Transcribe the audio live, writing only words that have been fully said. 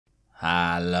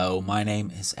Hello, my name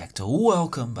is Hector.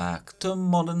 Welcome back to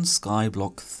Modern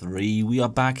Skyblock 3. We are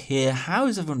back here. How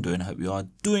is everyone doing? I hope you are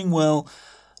doing well.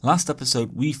 Last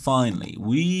episode, we finally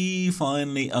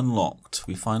unlocked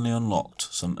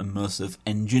some immersive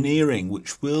engineering,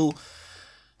 which will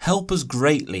help us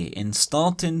greatly in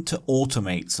starting to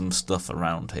automate some stuff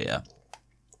around here.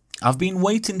 I've been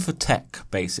waiting for tech,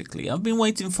 basically. I've been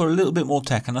waiting for a little bit more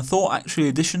tech, and I thought actually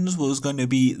additions was going to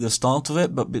be the start of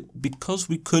it, but because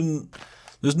we couldn't,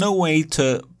 there's no way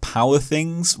to power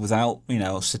things without,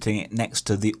 sitting next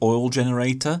to the oil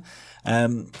generator,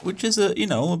 which is a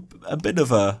bit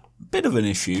of an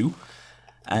issue.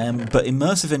 But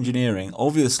immersive engineering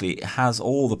obviously has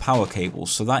all the power cables,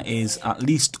 so that is at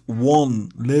least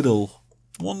one little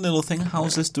thing.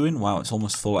 How's this doing? Wow, it's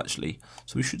almost full actually.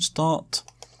 So we should start.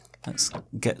 Let's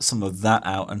get some of that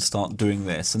out and start doing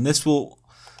this, and this will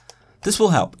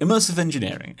help. Immersive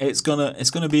engineering, it's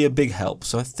gonna be a big help.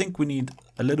 So I think we need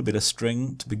a little bit of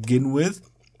string to begin with.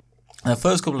 The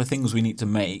first couple of things we need to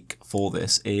make for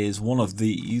this is one of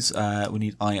these. We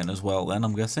need iron as well. Then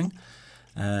I'm guessing.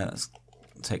 Let's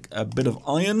take a bit of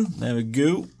iron. There we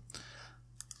go.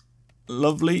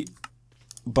 Lovely.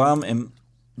 Bam in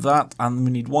that, and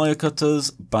we need wire cutters.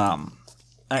 Bam.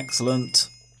 Excellent.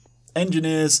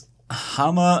 Engineers.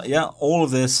 Hammer, yeah, all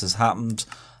of this has happened.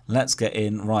 Let's get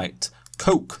in. Right,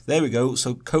 coke, there we go.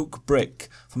 So coke brick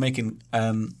for making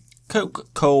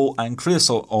coke, coal and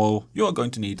creosote oil. You are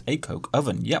going to need a coke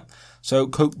oven, yep. So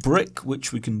coke brick,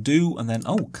 which we can do, and then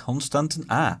constant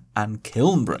and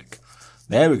kiln brick.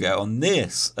 There we go. And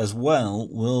this as well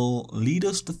will lead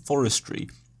us to forestry,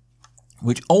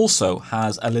 which also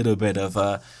has a little bit of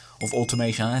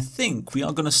automation. And I think we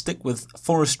are going to stick with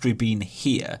forestry being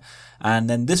here, and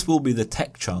then this will be the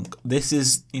tech chunk. This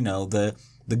is the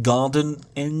garden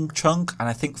in chunk, and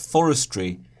I think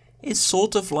forestry is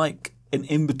sort of like an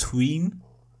in-between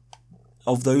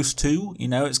of those two.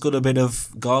 It's got a bit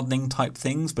of gardening type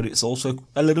things, but it's also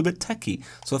a little bit techy.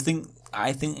 So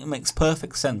I think it makes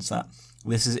perfect sense that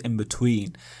this is in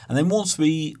between. And then once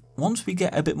we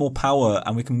get a bit more power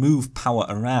and we can move power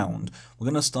around, we're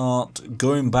going to start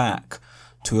going back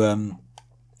to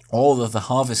all of the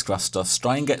harvest grass stuff,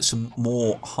 try and get some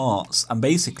more hearts, and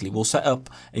basically we'll set up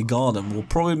a garden. We'll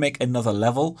probably make another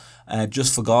level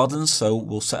just for gardens, so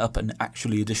we'll set up an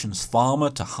actually additions farmer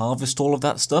to harvest all of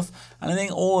that stuff, and I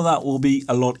think all of that will be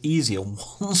a lot easier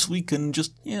once we can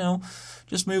just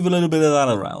move a little bit of that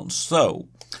around. So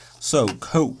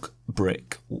coke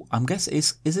brick, I'm guessing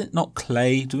is it not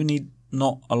clay? Do we need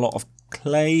not a lot of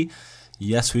clay?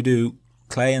 Yes, we do.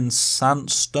 Clay and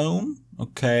sandstone,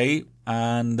 okay,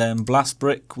 and then blast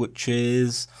brick, which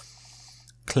is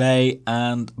clay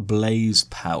and blaze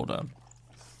powder.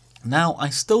 Now, I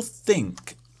still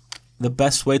think the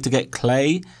best way to get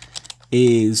clay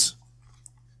is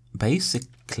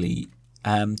basically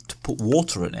to put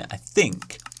water in it.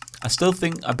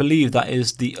 I believe that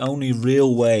is the only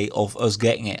real way of us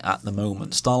getting it at the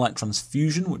moment. Starlight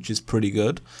transfusion, which is pretty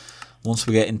good. Once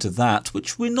we get into that,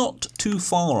 which we're not too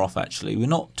far off actually. We're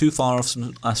not too far off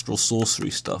some astral sorcery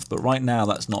stuff, but right now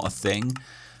that's not a thing.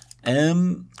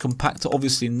 Compactor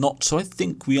obviously not, so I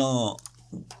think we are,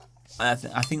 I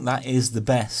think that is the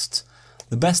best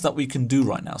that we can do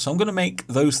right now. So I'm going to make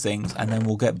those things, and then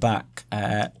we'll get back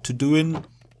to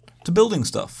building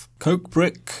stuff. Coke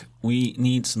brick, we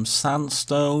need some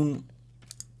sandstone.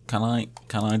 Can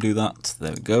I do that?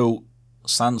 There we go.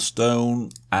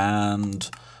 Sandstone, and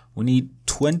we need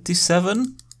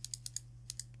 27.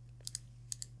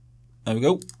 There we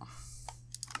go.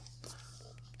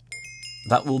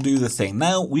 That will do the thing.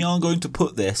 Now we are going to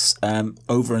put this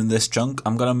over in this chunk.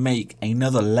 I'm going to make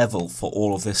another level for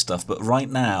all of this stuff, but right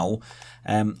now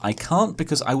I can't,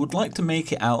 because I would like to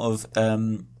make it out of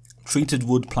treated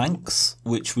wood planks,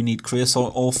 which we need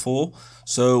creosote oil for.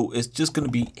 So it's just going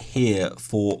to be here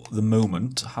for the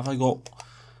moment. Have I got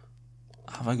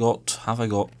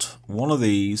one of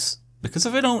these? Because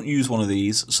if I don't use one of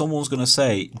these, someone's going to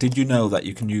say, did you know that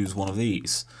you can use one of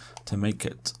these to make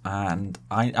it? And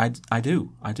I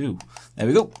do. There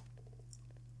we go.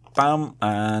 Bam,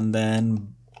 and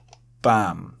then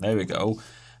bam. There we go.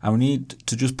 And we need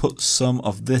to just put some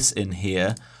of this in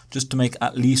here, just to make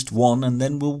at least one, and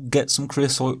then we'll get some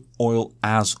creosote oil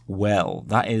as well.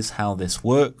 That is how this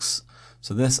works.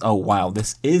 So this, oh wow,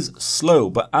 this is slow,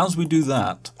 but as we do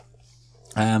that,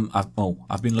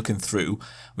 I've been looking through,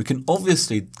 we can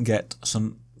obviously get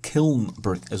some kiln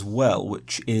brick as well,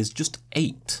 which is just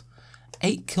 8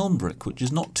 kiln brick, which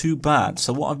is not too bad.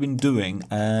 So what I've been doing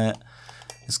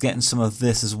is getting some of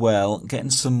this as well, getting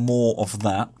some more of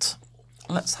that,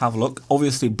 let's have a look.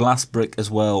 Obviously, blast brick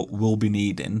as well will be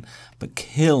needing, but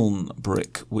kiln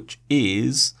brick, which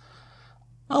is...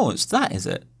 Oh, it's that, is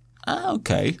it?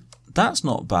 Okay, that's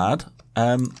not bad.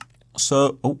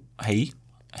 So, oh, hey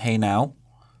now.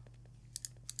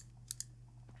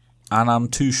 And I'm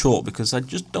too short because I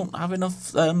just don't have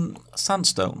enough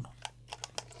sandstone.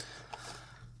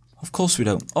 Of course we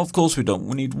don't. Of course we don't.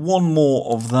 We need one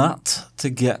more of that to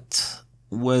get...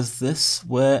 Where's this?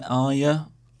 Where are you?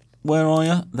 Where are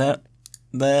you? There.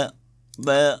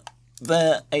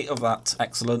 8 of that.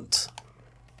 Excellent.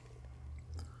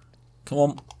 Come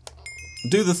on.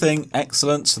 Do the thing.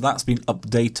 Excellent. So that's been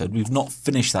updated. We've not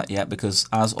finished that yet because,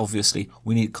 as obviously,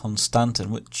 we need constantan,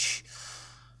 which...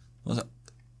 What was it?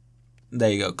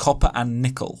 There you go. Copper and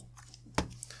nickel.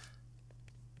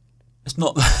 It's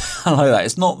not... I like that.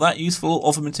 It's not that useful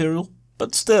of a material,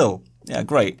 but still. Yeah,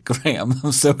 great.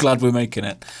 I'm so glad we're making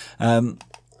it.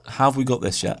 Have we got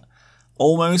this yet?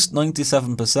 Almost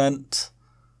 97%.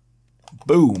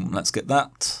 Boom. Let's get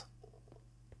that.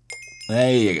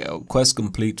 There you go. Quest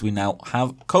complete. We now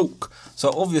have coke.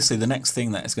 So obviously the next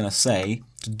thing that it's going to say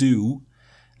to do,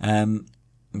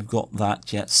 we've got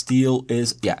that yet. Steel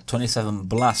is, 27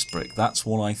 blast brick. That's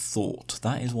what I thought.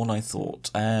 That is what I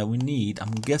thought. We need, I'm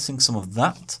guessing, some of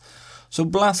that. So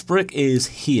blast brick is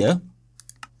here.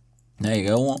 There you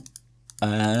go.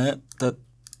 There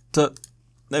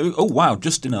we go. Oh, wow,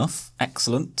 just enough.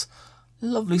 Excellent.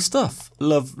 Lovely stuff.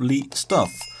 Lovely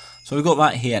stuff. So we've got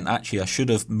that here, and actually I should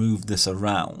have moved this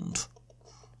around.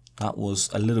 That was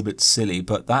a little bit silly,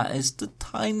 but that is the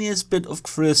tiniest bit of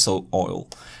creosote oil.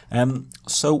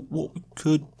 So what we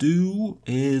could do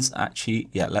is actually,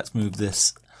 let's move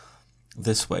this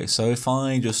way. So if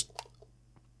I just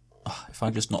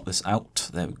knock this out,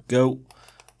 there we go.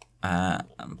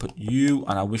 And put you,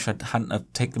 and I wish I hadn't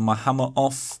have taken my hammer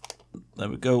off. There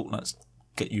we go. Let's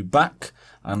get you back,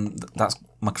 and that's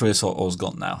my creosote oil's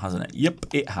gone now, hasn't it? Yep,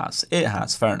 it has. It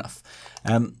has. Fair enough.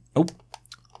 Oh,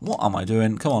 what am I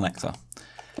doing? Come on, Hector.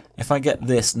 If I get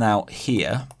this now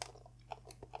here,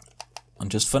 and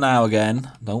just for now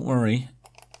again, don't worry.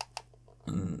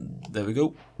 And there we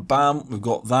go. Bam, we've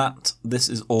got that. This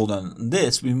is all done.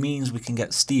 This means we can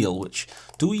get steel, which,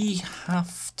 do we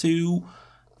have to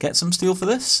get some steel for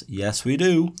this? Yes, we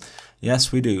do.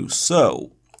 Yes, we do.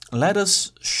 So, let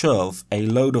us shove a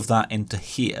load of that into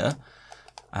here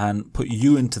and put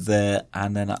you into there,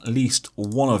 and then at least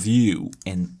one of you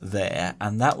in there,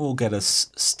 and that will get us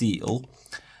steel.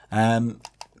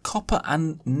 Copper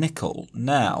and nickel.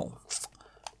 Now,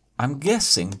 I'm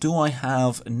guessing, do I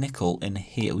have nickel in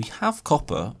here? We have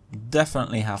copper.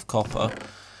 Definitely have copper.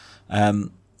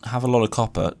 Have a lot of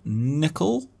copper.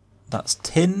 Nickel. That's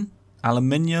tin.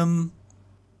 Aluminium.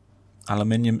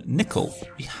 Aluminium. Nickel.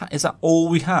 Is that all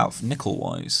we have,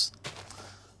 nickel-wise?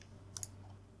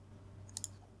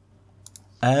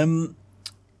 Do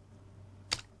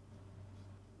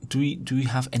we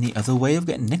have any other way of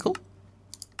getting nickel?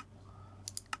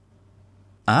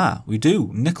 Ah, we do.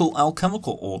 Nickel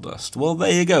alchemical ore dust. Well,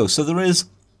 there you go. So there is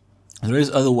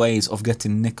other ways of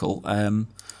getting nickel.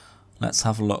 Let's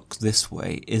have a look this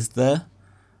way. Is there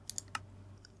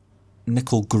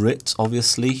nickel grit?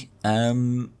 Obviously.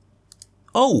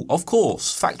 Oh, of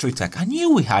course. Factory tech. I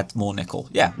knew we had more nickel.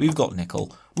 Yeah, we've got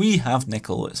nickel. We have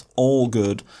nickel. It's all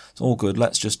good. It's all good.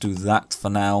 Let's just do that for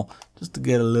now, just to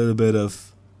get a little bit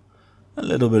of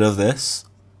this.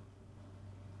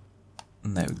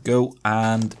 And there we go.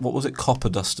 And what was it? Copper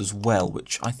dust as well,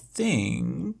 which I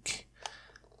think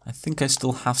I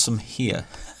still have some here.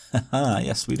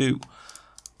 Yes, we do.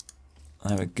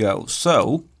 There we go.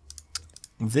 So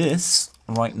this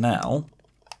right now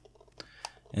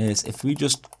is, if we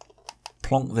just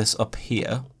plonk this up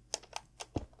here,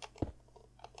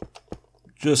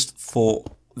 just for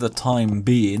the time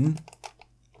being,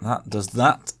 that does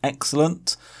that.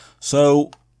 Excellent.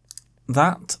 So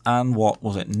that, and what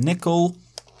was it? Nickel,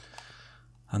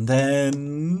 and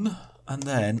then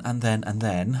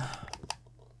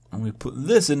we put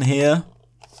this in here,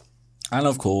 and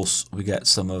of course we get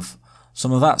some of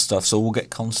that stuff. So we'll get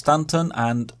constantan,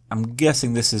 and I'm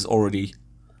guessing this is already,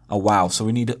 oh wow, so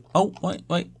we need, oh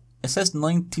wait, it says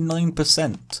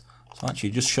 99%. So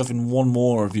actually just shoving one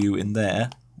more of you in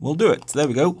there will do it. There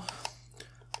we go.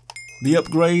 The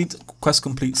upgrade, quest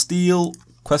complete steel,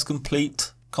 quest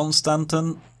complete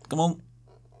constantan. Come on.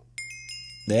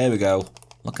 There we go.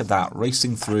 Look at that,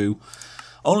 racing through.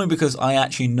 Only because I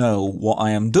actually know what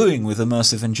I am doing with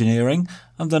immersive engineering.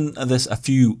 I've done this a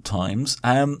few times.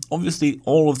 Obviously,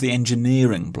 all of the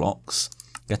engineering blocks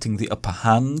getting the upper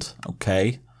hand.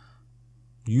 Okay.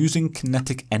 Using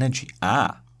kinetic energy.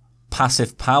 Ah,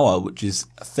 passive power, which is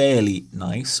fairly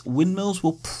nice. Windmills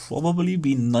will probably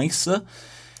be nicer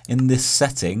in this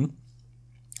setting.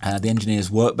 The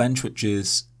engineer's workbench, which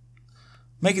is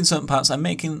making certain parts. I'm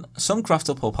making some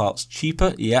craftable parts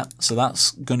cheaper, yeah, so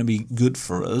that's going to be good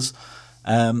for us.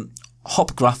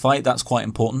 Hop graphite, that's quite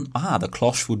important. The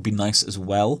cloche would be nice as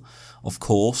well, of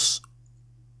course.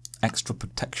 Extra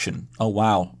protection. Oh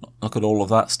wow, look at all of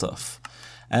that stuff.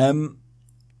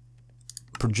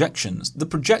 Projections. The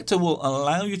projector will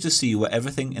allow you to see where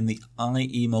everything in the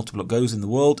IE multiblock goes in the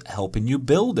world, helping you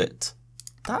build it.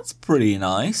 That's pretty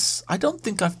nice. I don't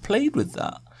think I've played with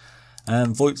that.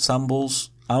 Void samples.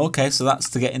 Oh, okay, so that's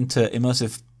to get into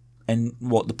immersive and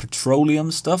what, the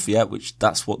petroleum stuff? Yeah, which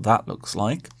that's what that looks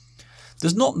like.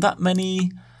 There's not that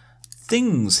many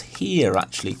things here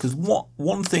actually, because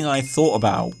one thing I thought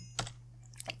about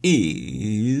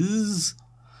is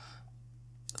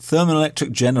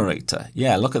thermoelectric generator.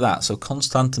 Yeah, look at that. So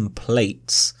constantan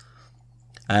plates,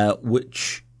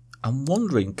 which I'm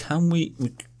wondering, can we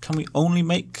only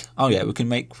make? Oh yeah, we can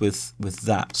make with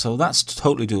that. So that's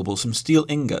totally doable. Some steel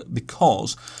ingot,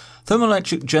 because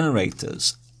thermoelectric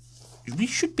generators we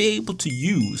should be able to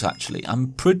use actually.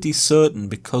 I'm pretty certain,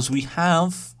 because we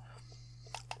have,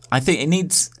 I think it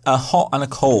needs a hot and a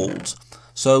cold.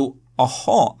 So a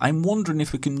hot, I'm wondering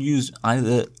if we can use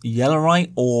either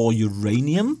yellorite or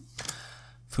uranium.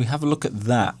 If we have a look at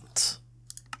that,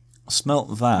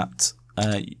 smelt that,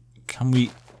 can we,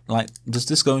 like, does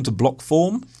this go into block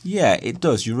form? Yeah, it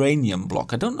does, uranium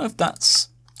block. I don't know if that's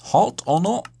hot or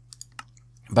not,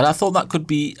 but I thought that could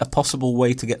be a possible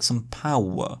way to get some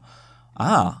power.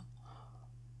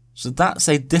 So that's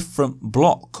a different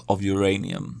block of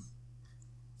uranium.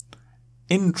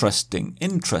 Interesting.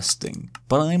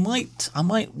 But I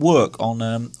might work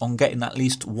on getting at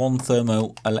least one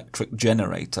thermoelectric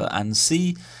generator and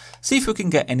see if we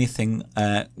can get anything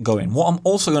going. What I'm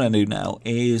also going to do now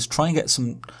is try and get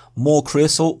some more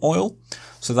creosote oil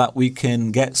so that we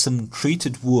can get some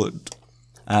treated wood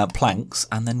planks,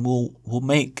 and then we'll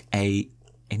make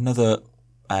another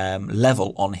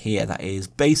level on here that is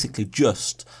basically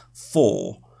just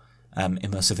for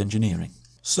immersive engineering.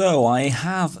 So I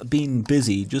have been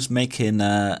busy just making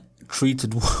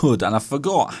treated wood, and I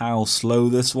forgot how slow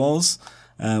this was,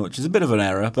 which is a bit of an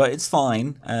error, but it's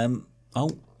fine.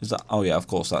 Oh, is that? Oh yeah, of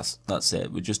course, that's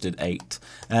it. We just did 8.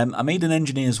 I made an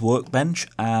engineer's workbench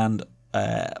and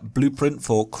blueprint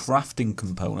for crafting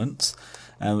components,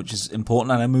 which is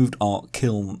important, and I moved our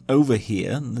kiln over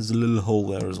here, and there's a little hole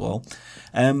there as well.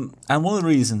 And one of the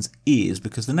reasons is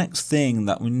because the next thing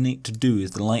that we need to do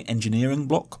is the light engineering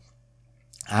block.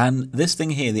 And this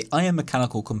thing here, the iron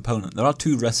mechanical component, there are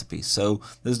 2 recipes. So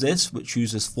there's this, which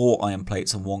uses 4 iron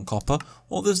plates and 1 copper,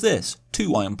 or there's this,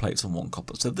 2 iron plates and 1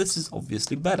 copper. So this is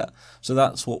obviously better. So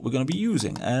that's what we're going to be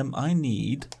using. I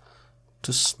need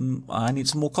some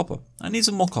more copper.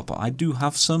 I do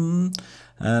have some.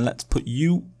 Let's put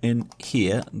you in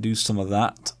here and do some of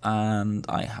that. And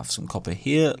I have some copper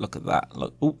here. Look at that.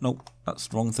 Look. Oh no, that's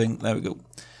the wrong thing. There we go.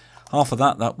 Half of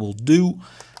that will do.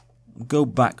 Go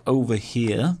back over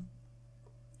here.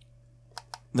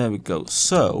 There we go.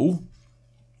 So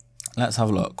let's have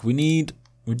a look. We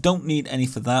don't need any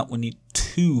for that. We need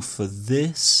 2 for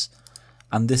this,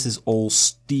 and this is all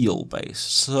steel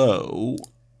based. So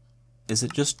is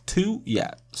it just 2?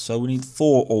 Yeah. So we need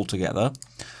 4 altogether.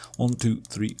 1, 2,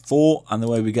 3, 4, and the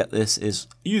way we get this is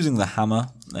using the hammer.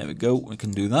 There we go. We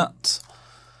can do that,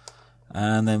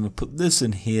 and then we put this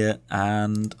in here,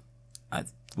 and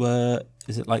where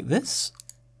is it, like this?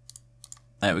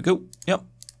 There we go. Yep.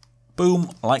 Boom,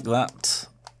 like that.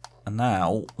 And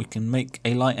now we can make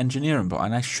a light engineering block.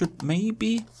 And I should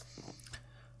maybe,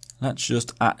 let's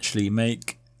just actually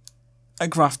make a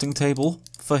crafting table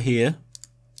for here.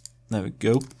 There we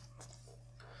go.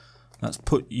 Let's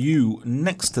put you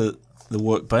next to the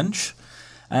workbench.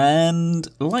 And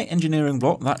light engineering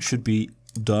block, that should be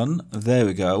done. There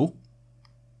we go.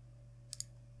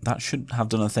 That should have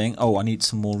done a thing. Oh, I need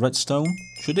some more redstone.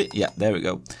 Should it? Yeah, there we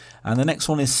go. And the next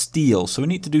one is steel. So we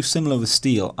need to do similar with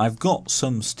steel. I've got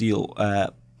some steel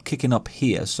kicking up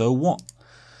here. So what?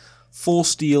 4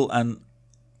 steel, and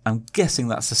I'm guessing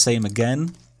that's the same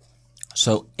again.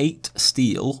 So 8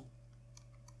 steel.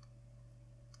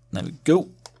 There we go.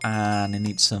 And I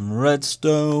need some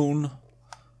redstone.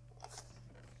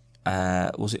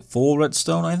 Was it 4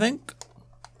 redstone, I think?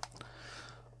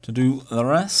 To do the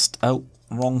rest. Oh,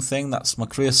 wrong thing. That's my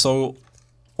creosote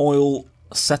oil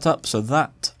setup. So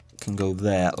that can go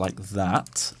there like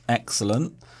that.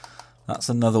 Excellent. That's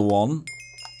another one.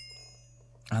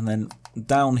 And then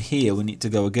down here we need to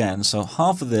go again. So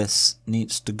half of this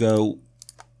needs to go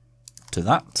to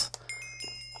that.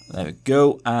 There we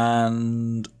go.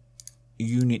 And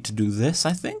you need to do this,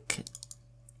 I think.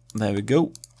 There we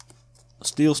go.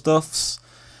 Steel stuffs.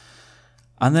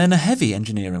 And then a heavy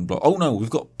engineering block. Oh no, we've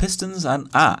got pistons and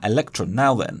electrum.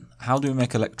 Now then, how do we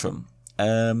make electrum?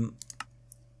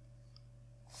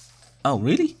 Oh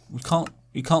really?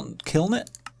 You can't kiln it?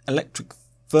 Electric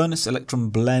furnace, electrum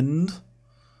blend.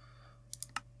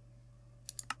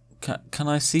 Can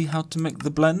I see how to make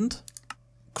the blend?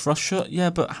 Crusher?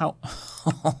 Yeah, but how?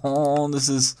 Oh, this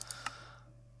is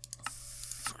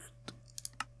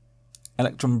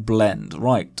electrum blend.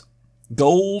 Right.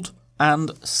 Gold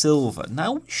and silver.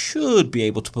 Now we should be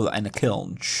able to put that in a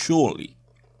kiln, surely.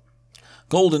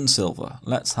 Gold and silver.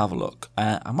 Let's have a look.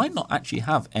 I might not actually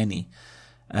have any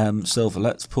silver.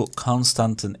 Let's put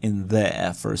Constantin in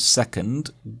there for a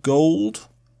second. Gold.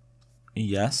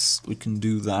 Yes, we can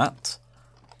do that.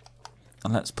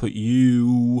 And let's put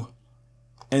you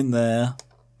in there.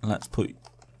 And let's put...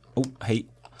 Oh, hey.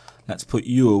 Let's put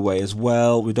you away as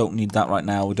well. We don't need that right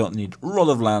now. We don't need Rod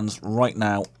of Lands right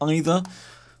now either.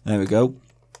 There we go.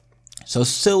 So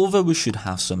silver, we should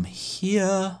have some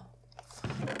here.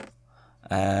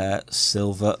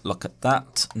 Silver, look at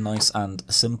that. Nice and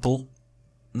simple.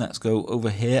 Let's go over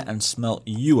here and smelt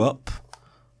you up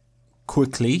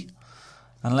quickly.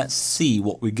 And let's see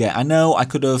what we get. I know I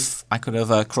could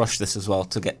have crushed this as well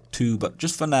to get 2, but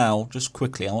just for now, just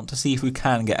quickly, I want to see if we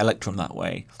can get electrum that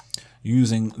way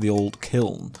using the old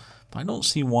kiln. But I don't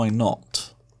see why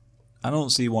not. I don't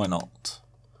see why not.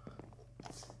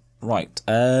 Right,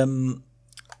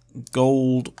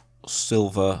 gold,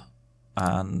 silver,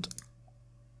 and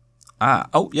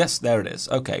oh yes, there it is.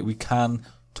 Okay, we can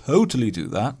totally do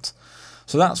that.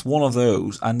 So that's one of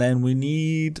those, and then we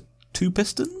need 2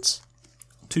 pistons.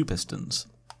 2 pistons.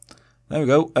 There we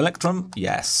go. Electrum,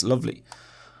 yes, lovely.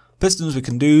 Pistons we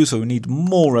can do, so we need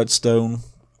more redstone.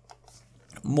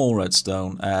 More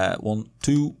redstone. 1,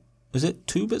 2. Is it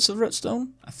 2 bits of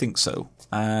redstone? I think so.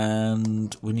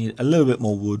 And we need a little bit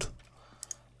more wood. A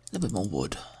little bit more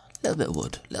wood. A little bit of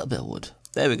wood. A little bit of wood.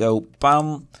 There we go.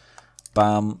 Bam.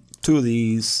 Bam. 2 of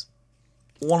these.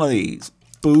 1 of these.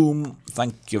 Boom.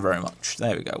 Thank you very much.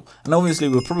 There we go. And obviously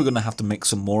we're probably going to have to make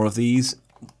some more of these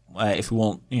if we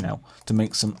want, you know, to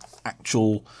make some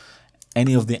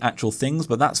any of the actual things.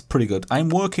 But that's pretty good. I'm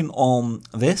working on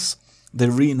this,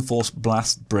 the reinforced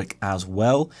blast brick as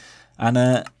well.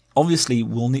 And obviously,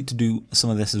 we'll need to do some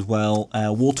of this as well.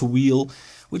 Water wheel,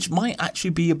 which might actually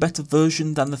be a better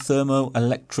version than the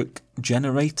thermoelectric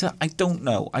generator. I don't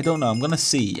know. I'm going to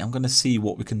see. I'm going to see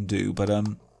what we can do. But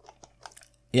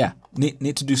yeah,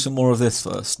 need to do some more of this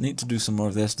first. Need to do some more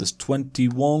of this. There's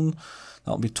 21.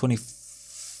 That'll be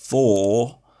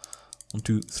 24. 1,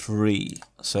 2, 3.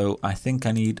 So I think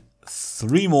I need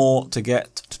 3 more to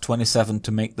get to 27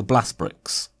 to make the blast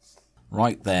bricks.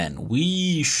 Right then,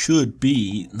 we should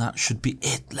be, that should be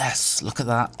it. Let's look at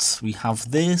that. We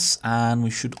have this, and we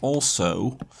should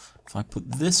also, if I put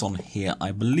this on here,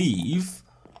 I believe,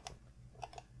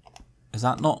 is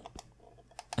that not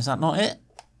it?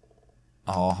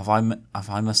 Oh, have I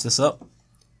messed this up?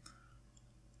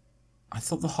 I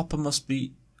thought the hopper must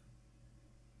be,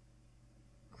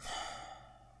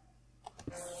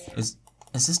 is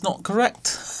this not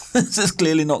correct? This is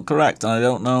clearly not correct, and I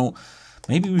don't know.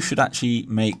 Maybe we should actually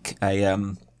make a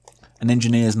an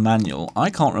engineer's manual. I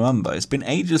can't remember. It's been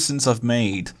ages since I've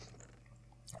made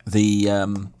the...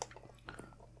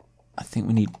 I think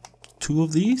we need 2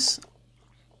 of these.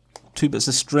 2 bits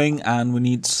of string, and we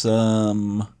need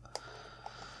some...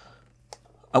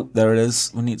 Oh, there it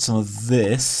is. We need some of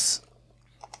this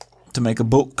to make a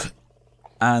book,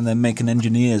 and then make an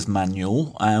engineer's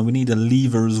manual. And we need a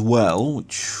lever as well,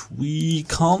 which we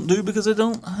can't do because I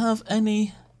don't have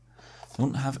any...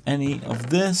 Don't have any of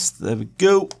this. There we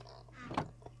go.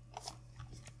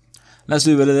 Let's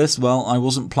do a bit of this. Well, I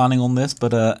wasn't planning on this,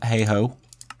 but hey ho,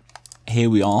 here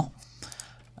we are.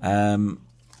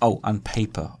 Oh, and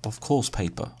paper. Of course,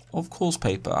 paper. Of course,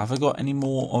 paper. Have I got any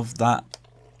more of that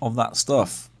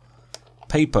stuff?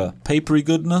 Paper, papery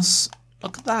goodness.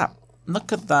 Look at that.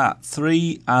 Look at that.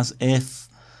 3 as if.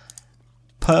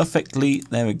 Perfectly.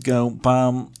 There we go.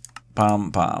 Bam,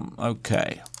 bam, bam.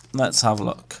 Okay. Let's have a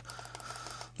look.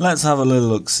 Let's have a little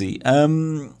look-see.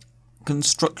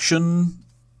 Construction,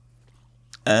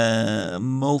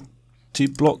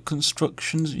 multi-block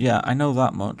constructions. Yeah, I know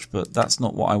that much, but that's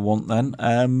not what I want then.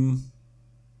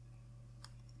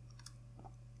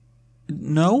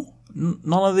 No?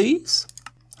 None of these?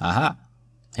 Aha.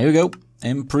 Here we go.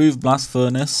 Improved blast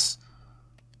furnace.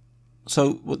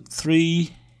 So, what,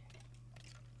 3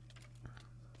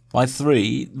 by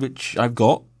 3, which I've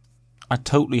got. I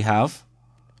totally have.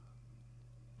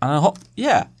 And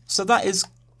yeah, So that is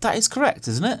correct,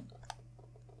 isn't it?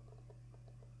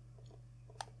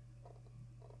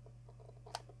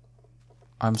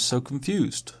 I'm so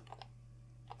confused.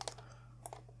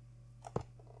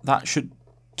 That should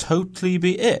totally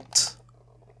be it.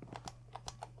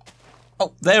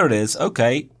 Oh, there it is.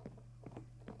 Okay.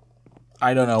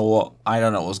 I don't know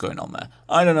what's going on there.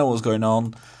 I don't know what's going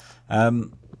on. I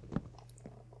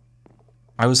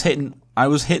was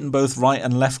hitting both right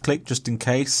and left click just in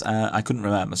case. I couldn't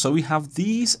remember. So we have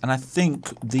these, and I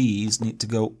think these need to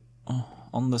go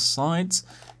on the sides.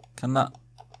 Can that?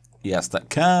 Yes, that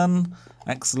can.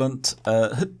 Excellent.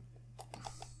 There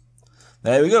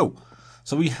we go.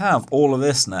 So we have all of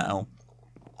this now.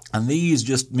 And these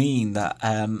just mean that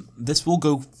this will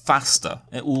go faster.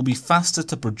 It will be faster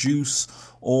to produce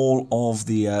all of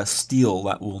the steel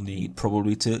that we'll need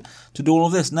probably to do all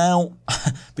of this. Now,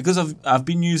 because I've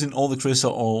been using all the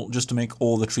creosote oil just to make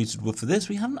all the treated wood for this,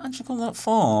 we haven't actually gone that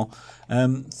far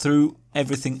through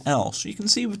everything else. So you can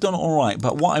see we've done it all right.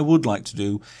 But what I would like to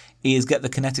do is get the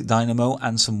kinetic dynamo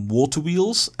and some water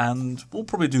wheels, and we'll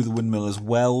probably do the windmill as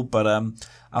well. But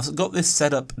I've got this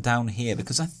set up down here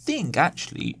because I think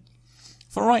actually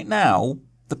for right now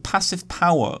the passive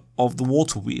power of the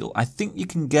water wheel, I think you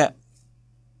can get,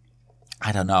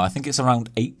 I don't know, I think it's around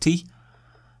 80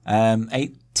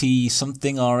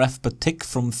 something RF per tick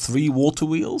from 3 water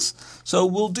wheels. So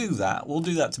we'll do that. We'll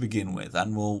do that to begin with,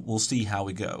 and we'll see how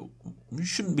we go. It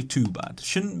shouldn't be too bad.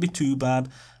 Shouldn't be too bad.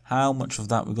 How much of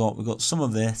that we got? We got some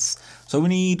of this. So we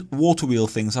need water wheel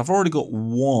things. I've already got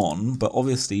one, but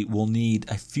obviously we'll need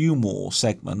a few more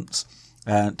segments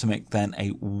to make then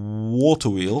a water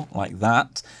wheel like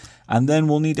that. And then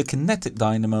we'll need a kinetic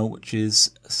dynamo, which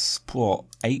is, what,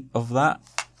 8 of that?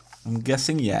 I'm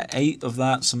guessing, yeah, 8 of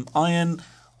that. Some iron.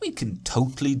 We can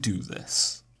totally do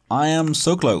this. I am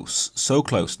so close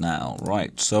now.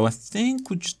 Right, so I think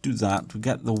we just do that. We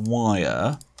get the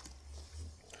wire.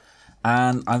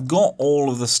 And I've got all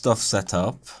of the stuff set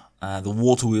up, the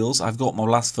water wheels. I've got my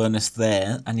blast furnace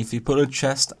there, and if you put a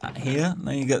chest here,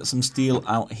 then you get some steel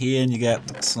out here, and you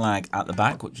get slag at the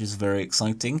back, which is very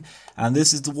exciting. And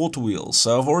this is the water wheels,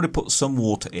 so I've already put some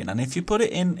water in, and if you put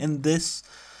it in this,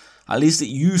 at least it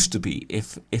used to be,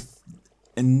 if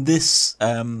in this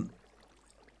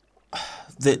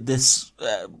this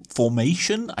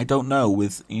formation, I don't know,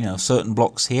 with certain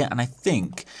blocks here, and I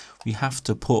think we have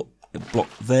to put a block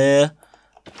there,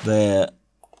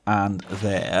 and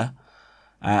there,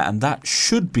 and that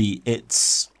should be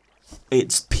its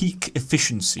peak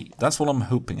efficiency. That's what I'm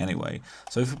hoping anyway.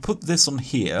 So if we put this on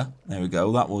here, there we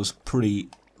go. That was pretty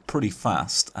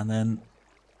fast. And then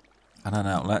I don't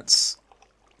know. Let's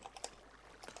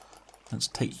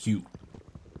take you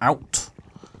out.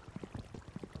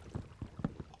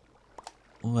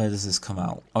 Where does this come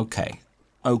out? Okay,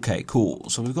 cool.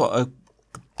 So we've got a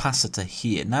capacitor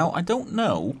here. Now I don't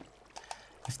know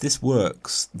if this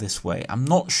works this way. I'm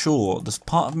not sure. There's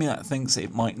part of me that thinks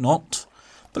it might not,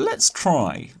 but let's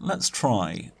try. Let's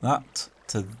try that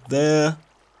to there.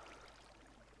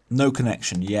 No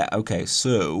connection. Yeah. Okay.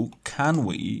 So can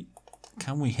we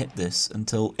hit this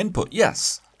until input?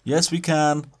 Yes. Yes, we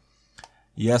can.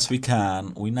 Yes, we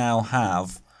can. We now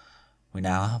have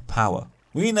power.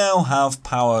 We now have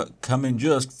power coming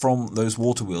just from those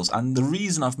water wheels, and the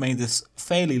reason I've made this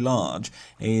fairly large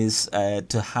is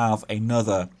to have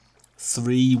another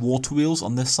 3 water wheels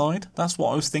on this side. That's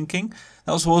what I was thinking.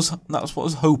 That's what I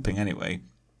was hoping anyway.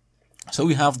 So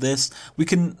we have this. We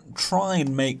can try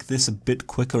and make this a bit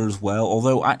quicker as well.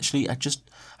 Although actually, I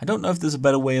don't know if there's a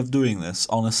better way of doing this.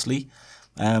 Honestly,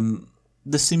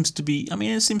 this seems to be. I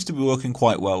mean, it seems to be working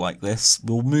quite well like this.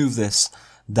 We'll move this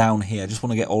down here. I just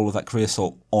want to get all of that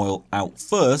creosote oil out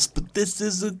first, but this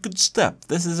is a good step.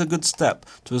 This is a good step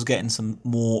to us getting some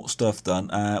more stuff done.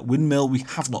 Windmill we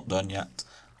have not done yet,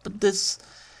 but this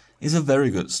is a very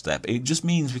good step. It just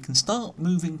means we can start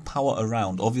moving power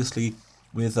around, obviously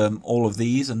with all of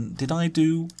these. And did I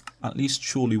do at least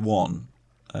surely one?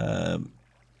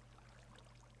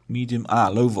 Medium,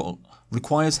 low volt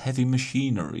requires heavy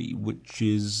machinery, which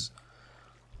is,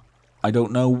 I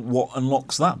don't know what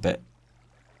unlocks that bit.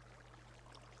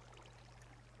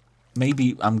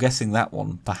 Maybe, I'm guessing that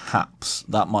one, perhaps,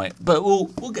 that might, but we'll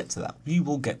get to that. We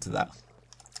will get to that.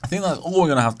 I think that's all we're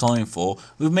going to have time for.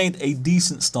 We've made a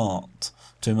decent start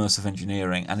to Immersive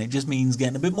Engineering, and it just means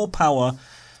getting a bit more power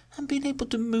and being able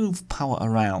to move power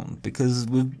around, because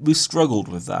we've struggled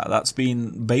with that. That's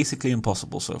been basically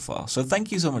impossible so far. So thank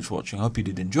you so much for watching. I hope you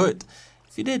did enjoy it.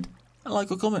 If you did, a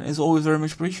like or comment is always very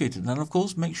much appreciated. And of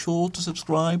course, make sure to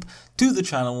subscribe to the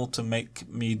channel to make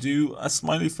me do a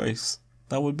smiley face.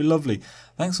 That would be lovely.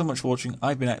 Thanks so much for watching.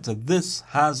 I've been Hector. This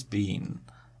has been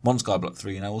Modern Skyblock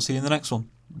 3, and I will see you in the next one.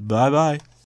 Bye bye.